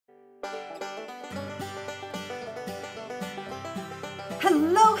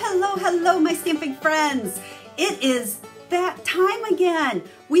Hello, hello, hello, my stamping friends. It is that time again.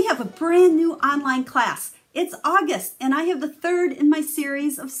 We have a brand new online class. It's August, and I have the third in my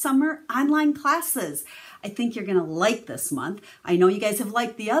series of summer online classes. I think you're gonna like this month. I know you guys have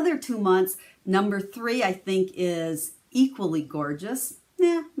liked the other 2 months. Number 3, I think, is equally gorgeous.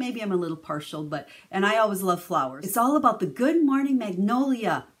 Maybe I'm a little partial, and I always love flowers. It's all about the Good Morning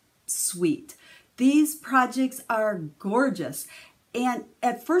Magnolia suite. These projects are gorgeous. And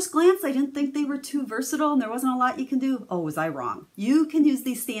at first glance, I didn't think they were too versatile and there wasn't a lot you can do. Oh, was I wrong? You can use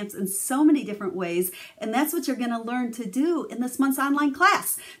these stamps in so many different ways, and that's what you're going to learn to do in this month's online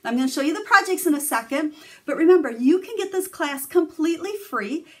class. I'm going to show you the projects in a second, but remember, you can get this class completely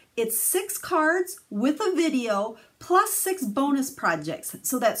free. It's 6 cards with a video plus 6 bonus projects.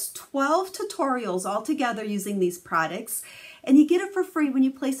 So that's 12 tutorials all together using these products. And you get it for free when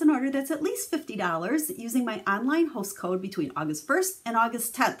you place an order that's at least $50 using my online host code between August 1st and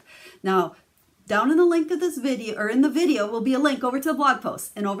August 10th. Now, down in the link of this video, or in the video, will be a link over to the blog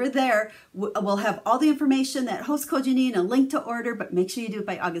post. And over there, we'll have all the information, that host code you need, and a link to order, but make sure you do it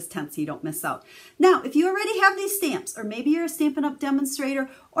by August 10th so you don't miss out. Now, if you already have these stamps, or maybe you're a Stampin' Up!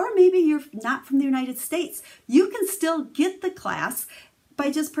 Demonstrator, or maybe you're not from the United States, you can still get the class by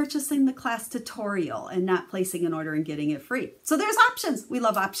just purchasing the class tutorial and not placing an order and getting it free. So there's options. We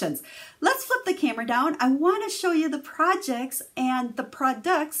love options. Let's flip the camera down. I want to show you the projects and the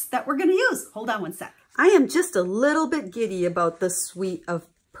products that we're going to use. Hold on one sec. I am just a little bit giddy about this suite of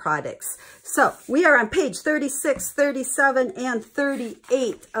products. So we are on page 36, 37, and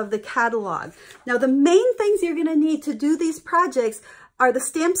 38 of the catalog. Now the main things you're going to need to do these projects are the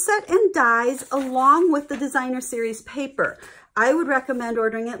stamp set and dies along with the designer series paper. I would recommend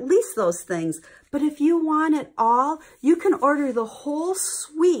ordering at least those things, but if you want it all, you can order the whole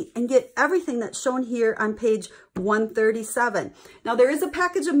suite and get everything that's shown here on page 137. Now there is a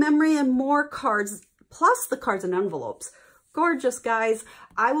package of memory and more cards, plus the cards and envelopes. Gorgeous, guys.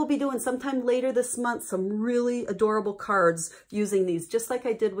 I will be doing sometime later this month some really adorable cards using these, just like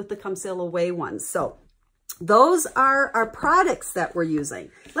I did with the Come Sail Away ones. So those are our products that we're using.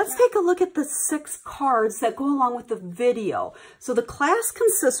 Let's take a look at the 6 cards that go along with the video. So the class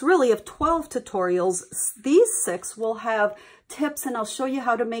consists really of 12 tutorials. These 6 will have tips, and I'll show you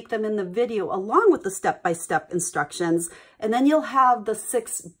how to make them in the video along with the step-by-step instructions. And then you'll have the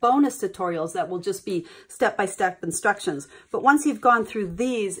 6 bonus tutorials that will just be step-by-step instructions. But once you've gone through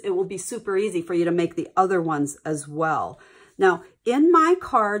these, it will be super easy for you to make the other ones as well. Now, in my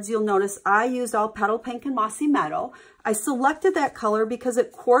cards, you'll notice I used all Petal Pink and Mossy Meadow. I selected that color because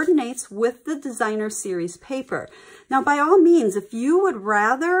it coordinates with the designer series paper. Now, by all means, if you would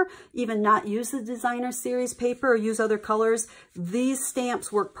rather even not use the designer series paper or use other colors, these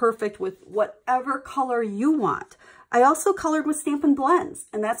stamps work perfect with whatever color you want. I also colored with Stampin' Blends,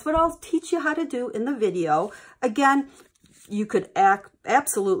 and that's what I'll teach you how to do in the video. Again, you could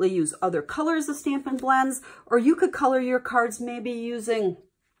absolutely use other colors of Stampin' Blends, or you could color your cards maybe using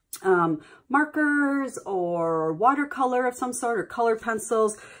markers or watercolor of some sort, or colored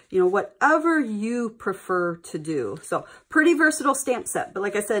pencils, you know, whatever you prefer to do. So pretty versatile stamp set. But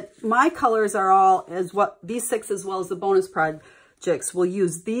like I said, my colors are all these 6 as well as the bonus projects. We'll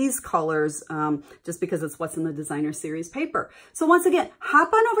use these colors just because it's what's in the designer series paper. So once again,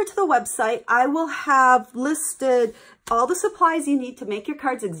 hop on over to the website. I will have listed all the supplies you need to make your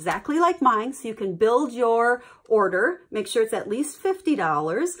cards exactly like mine, so you can build your order. Make sure it's at least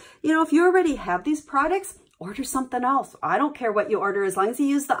 $50. You know, if you already have these products, order something else. I don't care what you order. As long as you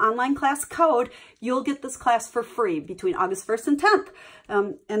use the online class code, you'll get this class for free between August 1st and 10th.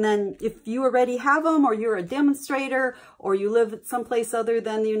 And then if you already have them, or you're a demonstrator, or you live someplace other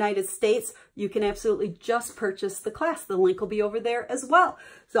than the United States, you can absolutely just purchase the class. The link will be over there as well.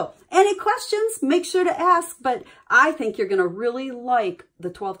 So any questions, make sure to ask, but I think you're going to really like the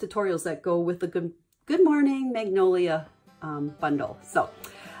 12 tutorials that go with the Good Morning Magnolia bundle. So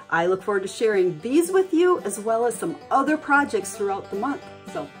I look forward to sharing these with you, as well as some other projects throughout the month.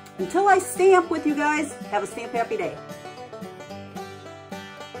 So until I stamp with you guys, have a stamp happy day.